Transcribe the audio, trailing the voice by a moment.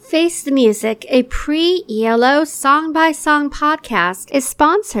Face the Music, a pre-ELO song-by-song podcast, is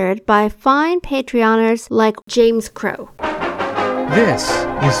sponsored by fine Patreoners like James Crow. This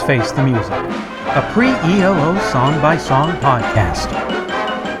is Face the Music, a pre-ELO song-by-song podcast.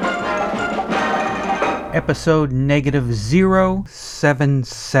 Episode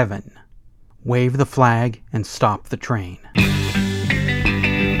 -077. Wave the flag and stop the train.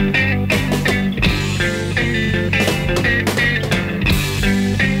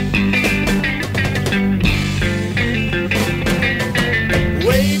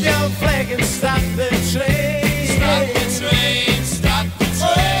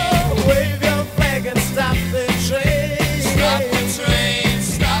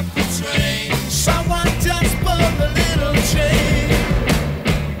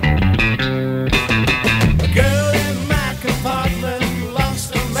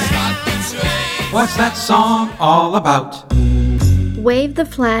 What's that song all about? Wave the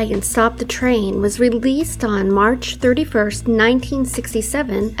Flag and Stop the Train was released on March 31st,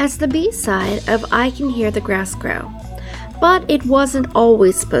 1967 as the B-side of I Can Hear the Grass Grow. But it wasn't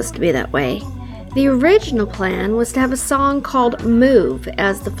always supposed to be that way. The original plan was to have a song called Move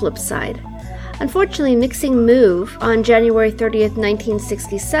as the flip side. Unfortunately, mixing Move on January 30th,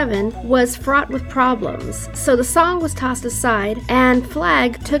 1967 was fraught with problems, so the song was tossed aside and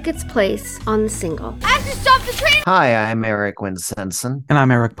Flag took its place on the single. I have to stop the train! Hi, I'm Eric Winsenson. And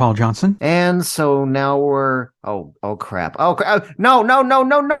I'm Eric Paul Johnson. And so now we're... Oh crap. No, stop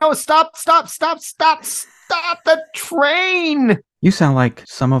the train! You sound like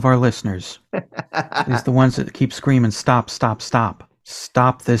some of our listeners. It's the ones that keep screaming, stop, stop, stop.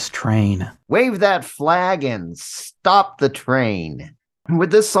 Stop this train. Wave that flag and stop the train.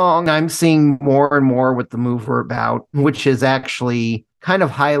 With this song, I'm seeing more and more what the Move were about, which is actually kind of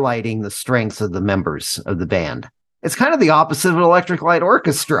highlighting the strengths of the members of the band. It's kind of the opposite of Electric Light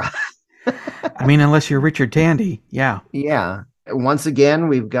Orchestra. I mean, unless you're Richard Tandy, yeah. Yeah. Once again,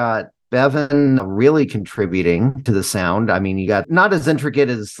 we've got Bevan really contributing to the sound. I mean, you got not as intricate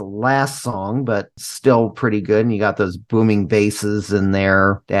as the last song, but still pretty good. And you got those booming basses in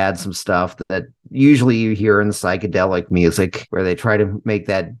there to add some stuff that usually you hear in psychedelic music where they try to make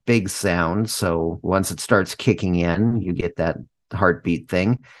that big sound. So once it starts kicking in, you get that heartbeat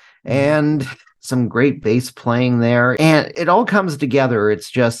thing. And some great bass playing there. And it all comes together.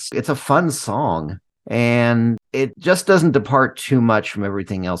 It's a fun song. And it just doesn't depart too much from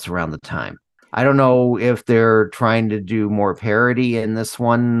everything else around the time. I don't know if they're trying to do more parody in this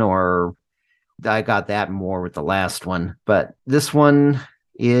one, or I got that more with the last one. But this one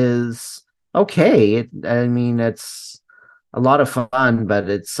is okay. It's a lot of fun, but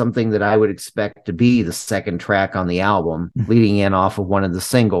it's something that I would expect to be the second track on the album, leading in off of one of the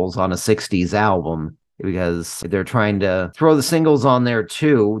singles on a 60s album. Because they're trying to throw the singles on there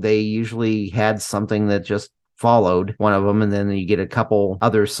too. They usually had something that just followed one of them, and then you get a couple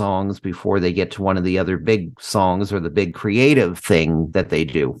other songs before they get to one of the other big songs or the big creative thing that they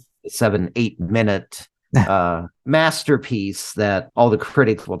do. 7-8 minute masterpiece that all the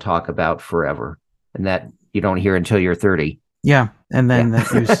critics will talk about forever, and that you don't hear until you're 30. Yeah, and then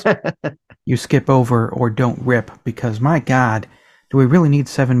you skip over or don't rip, because my God, do we really need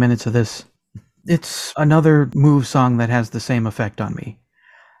 7 minutes of this? It's another Move song that has the same effect on me.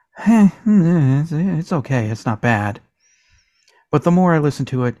 It's okay, it's not bad. But the more I listened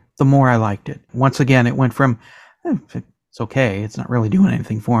to it, the more I liked it. Once again, it went from, it's okay, it's not really doing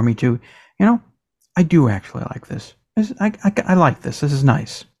anything for me, to, I do actually like this. I like this. This is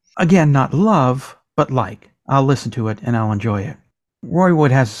nice. Again, not love, but like. I'll listen to it and I'll enjoy it. Roy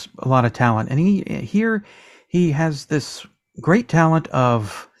Wood has a lot of talent, and he has this great talent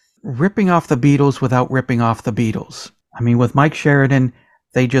of ripping off the Beatles without ripping off the Beatles. I mean, with Mike Sheridan,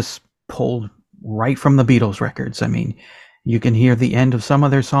 they just pulled right from the Beatles records. I mean, you can hear the end of some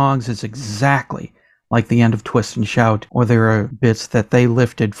of their songs. It's exactly like the end of Twist and Shout, or there are bits that they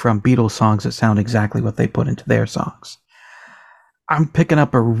lifted from Beatles songs that sound exactly what they put into their songs. I'm picking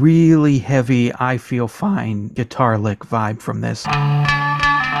up a really heavy I Feel Fine guitar lick vibe from this.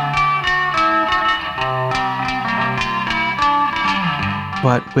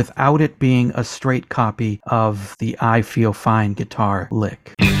 But without it being a straight copy of the I Feel Fine guitar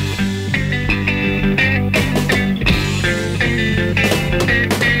lick.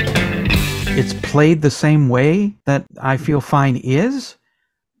 It's played the same way that I Feel Fine is,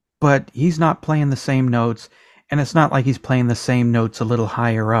 but he's not playing the same notes, and it's not like he's playing the same notes a little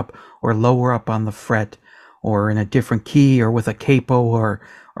higher up or lower up on the fret or in a different key or with a capo or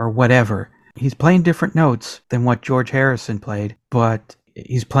whatever. He's playing different notes than what George Harrison played, but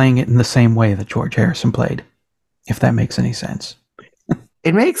he's playing it in the same way that George Harrison played, if that makes any sense.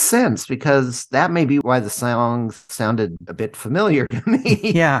 It makes sense because that may be why the song sounded a bit familiar to me.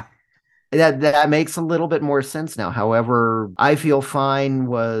 Yeah. That makes a little bit more sense now. However, I Feel Fine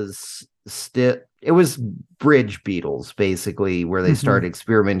was still, it was bridge Beatles, basically, where they started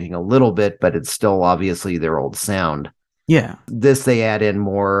experimenting a little bit, but it's still obviously their old sound. Yeah. This, they add in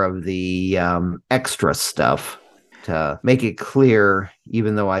more of the extra stuff to make it clear,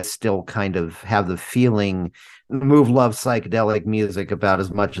 even though I still kind of have the feeling the Move loves psychedelic music about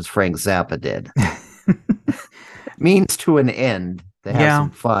as much as Frank Zappa did. Means to an end. They have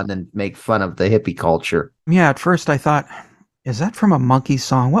some fun and make fun of the hippie culture. Yeah, at first I thought, is that from a Monkey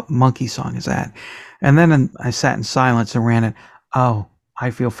song? What Monkey song is that? And then I sat in silence and ran it. Oh,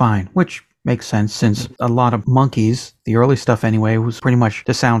 I Feel Fine, which makes sense since a lot of Monkeys, the early stuff anyway, was pretty much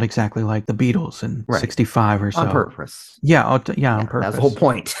to sound exactly like the Beatles in 65 or so. On purpose. Yeah, on purpose. That's the whole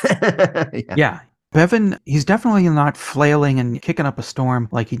point. Yeah. Bevan, he's definitely not flailing and kicking up a storm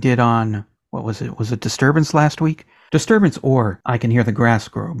like he did on, what was it? Was it Disturbance last week? Disturbance or I Can Hear the Grass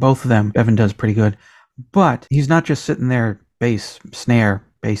Grow. Both of them, Bevan does pretty good. But he's not just sitting there bass, snare,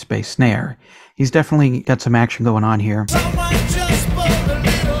 bass, bass, snare. He's definitely got some action going on here.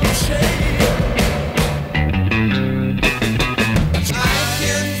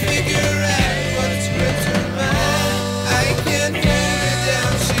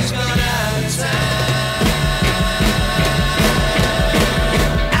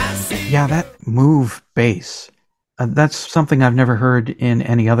 Yeah, that move bass. That's something I've never heard in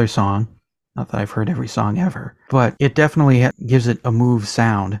any other song. Not that I've heard every song ever, but it definitely gives it a Move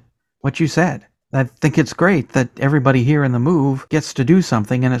sound. What you said. I think it's great that everybody here in the Move gets to do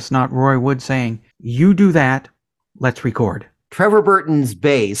something, and it's not Roy Wood saying, you do that, let's record. Trevor Burton's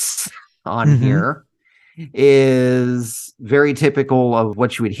bass on here is very typical of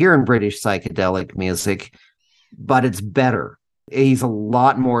what you would hear in British psychedelic music, but it's better. He's a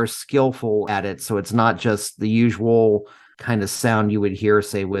lot more skillful at it, so it's not just the usual kind of sound you would hear,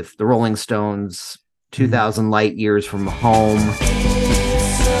 say, with the Rolling Stones, 2,000 Light Years from Home.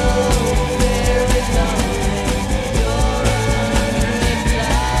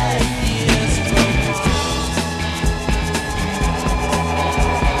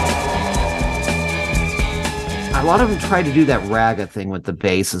 A lot of them try to do that raga thing with the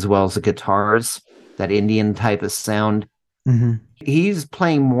bass as well as the guitars, that Indian type of sound. He's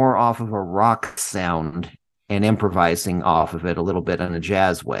playing more off of a rock sound and improvising off of it a little bit in a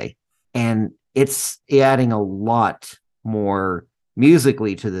jazz way. And it's adding a lot more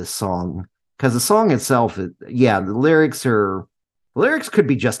musically to this song, because the song itself, the lyrics could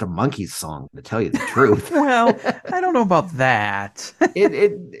be just a Monkees song, to tell you the truth. Well, I don't know about that.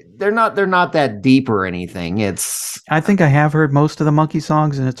 They're not that deep or anything. I think I have heard most of the Monkey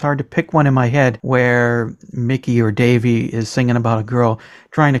songs, and it's hard to pick one in my head where Mickey or Davy is singing about a girl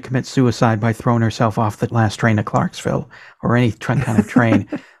trying to commit suicide by throwing herself off the last train to Clarksville, or any kind of train,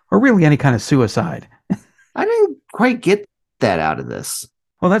 or really any kind of suicide. I didn't quite get that out of this.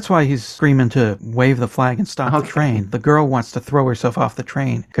 Well, that's why he's screaming to wave the flag and stop the train. The girl wants to throw herself off the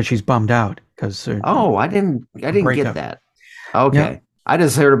train because she's bummed out. I didn't get that. Okay. Yeah. I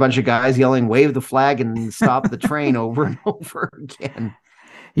just heard a bunch of guys yelling, wave the flag and stop the train over and over again.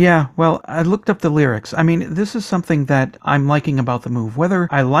 Yeah, well, I looked up the lyrics. I mean, this is something that I'm liking about the Move. Whether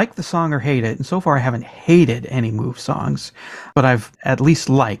I like the song or hate it, and so far I haven't hated any Move songs, but I've at least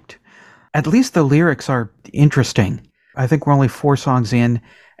liked. At least the lyrics are interesting. I think we're only 4 songs in,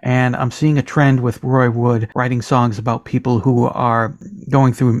 and I'm seeing a trend with Roy Wood writing songs about people who are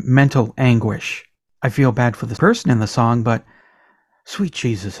going through mental anguish. I feel bad for the person in the song, but sweet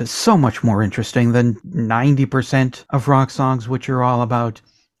Jesus, it's so much more interesting than 90% of rock songs, which are all about,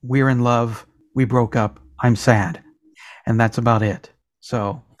 we're in love, we broke up, I'm sad. And that's about it.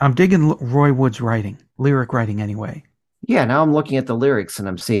 So I'm digging Roy Wood's writing, lyric writing anyway. Yeah, now I'm looking at the lyrics and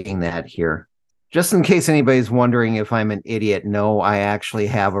I'm seeing that here. Just in case anybody's wondering if I'm an idiot, no, I actually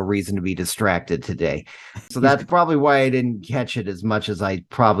have a reason to be distracted today. So that's probably why I didn't catch it as much as I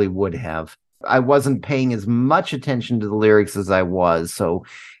probably would have. I wasn't paying as much attention to the lyrics as I was. So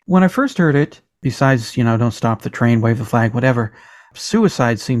when I first heard it, besides, don't stop the train, wave the flag, whatever,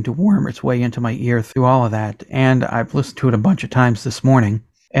 suicide seemed to worm its way into my ear through all of that. And I've listened to it a bunch of times this morning.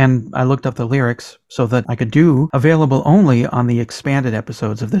 And I looked up the lyrics so that I could do, available only on the expanded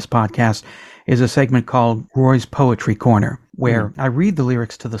episodes of this podcast, is a segment called Roy's Poetry Corner, where I read the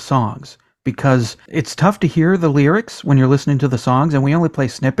lyrics to the songs, because it's tough to hear the lyrics when you're listening to the songs, and we only play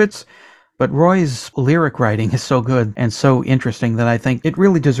snippets. But Roy's lyric writing is so good and so interesting that I think it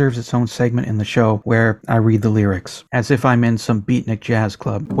really deserves its own segment in the show where I read the lyrics, as if I'm in some beatnik jazz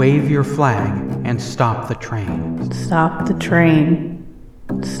club. Wave your flag and stop the train. Stop the train.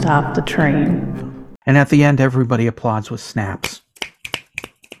 stop the train. And at the end, everybody applauds with snaps.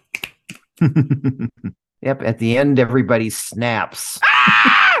 Yep, at the end, everybody snaps.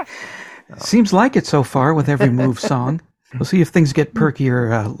 Seems like it so far with every Move song. We'll see if things get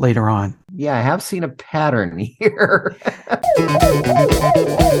perkier later on. Yeah, I have seen a pattern here.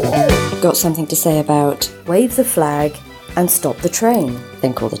 Got something to say about wave the flag and stop the train?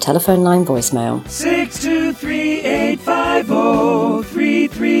 Then call the telephone line voicemail.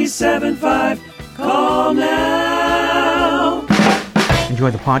 623-850-3375. Call now. Enjoy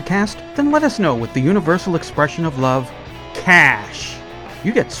the podcast? Then let us know with the universal expression of love, cash.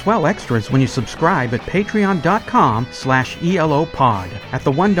 You get swell extras when you subscribe at patreon.com/ELOpod. At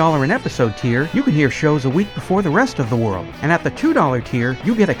the $1 an episode tier, you can hear shows a week before the rest of the world. And at the $2 tier,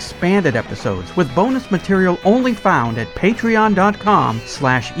 you get expanded episodes with bonus material only found at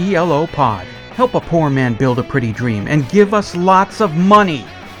patreon.com/ELOpod. Help a poor man build a pretty dream and give us lots of money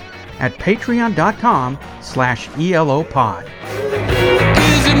at patreon.com/ELOpod.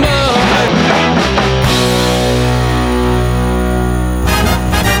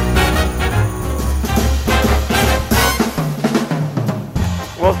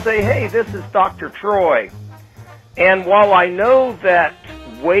 Well, say, hey, this is Dr. Troy. And while I know that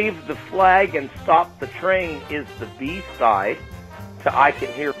Wave the Flag and Stop the Train is the B-side to I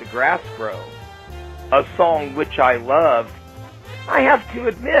Can Hear the Grass Grow, a song which I love, I have to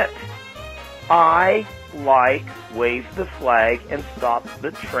admit, I like Wave the Flag and Stop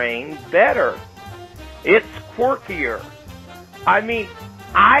the Train better. It's quirkier. I mean,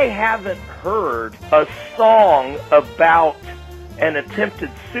 I haven't heard a song about an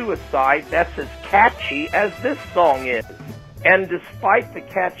attempted suicide that's as catchy as this song is. And despite the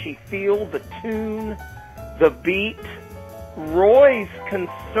catchy feel, the tune, the beat, Roy's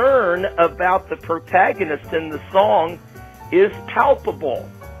concern about the protagonist in the song is palpable.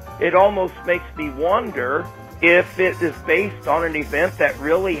 It almost makes me wonder if it is based on an event that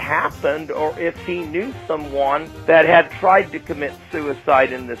really happened or if he knew someone that had tried to commit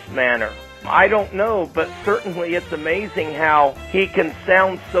suicide in this manner. I don't know, but certainly it's amazing how he can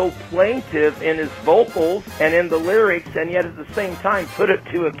sound so plaintive in his vocals and in the lyrics and yet at the same time put it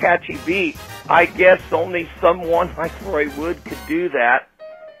to a catchy beat. I guess only someone like Roy Wood could do that.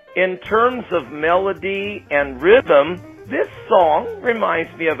 In terms of melody and rhythm, this song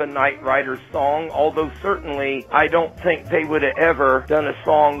reminds me of a Knight Rider song, although certainly I don't think they would have ever done a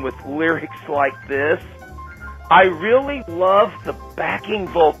song with lyrics like this. I really love the backing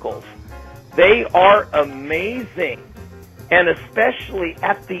vocals. They are amazing, and especially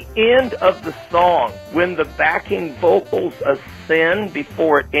at the end of the song, when the backing vocals ascend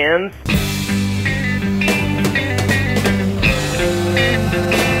before it ends.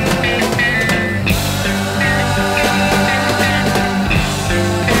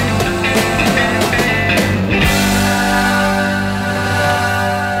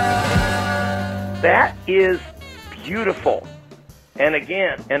 That is beautiful. And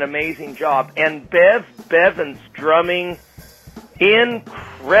again, an amazing job. And Bevan's drumming,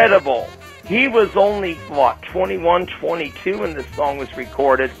 incredible. He was only, 21, 22 when this song was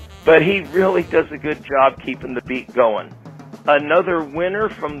recorded, but he really does a good job keeping the beat going. Another winner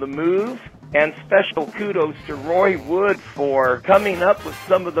from The Move, and special kudos to Roy Wood for coming up with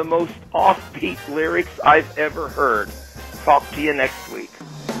some of the most offbeat lyrics I've ever heard. Talk to you next week.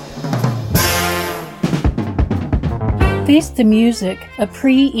 Face the Music, a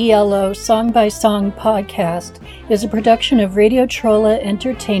pre-ELO song-by-song podcast, is a production of Radio Trolla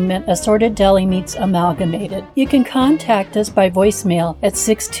Entertainment Assorted Deli Meats Amalgamated. You can contact us by voicemail at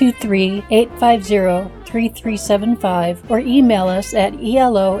 623-850-3375 or email us at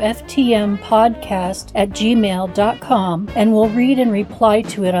eloftmpodcast@gmail.com and we'll read and reply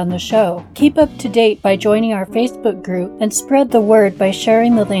to it on the show. Keep up to date by joining our Facebook group and spread the word by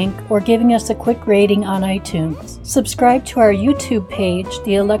sharing the link or giving us a quick rating on iTunes. Subscribe to our YouTube page,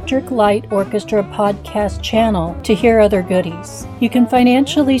 the Electric Light Orchestra Podcast channel, to hear other goodies. You can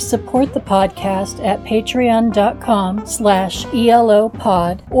financially support the podcast at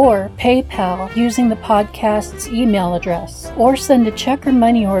patreon.com/ELOpod or PayPal using the podcast's email address, or send a check or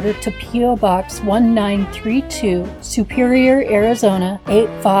money order to P.O. Box 1932, Superior, Arizona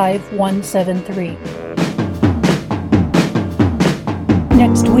 85173.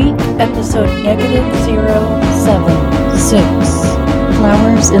 Next week, episode -076,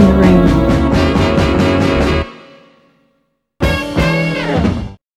 Flowers in the Rain.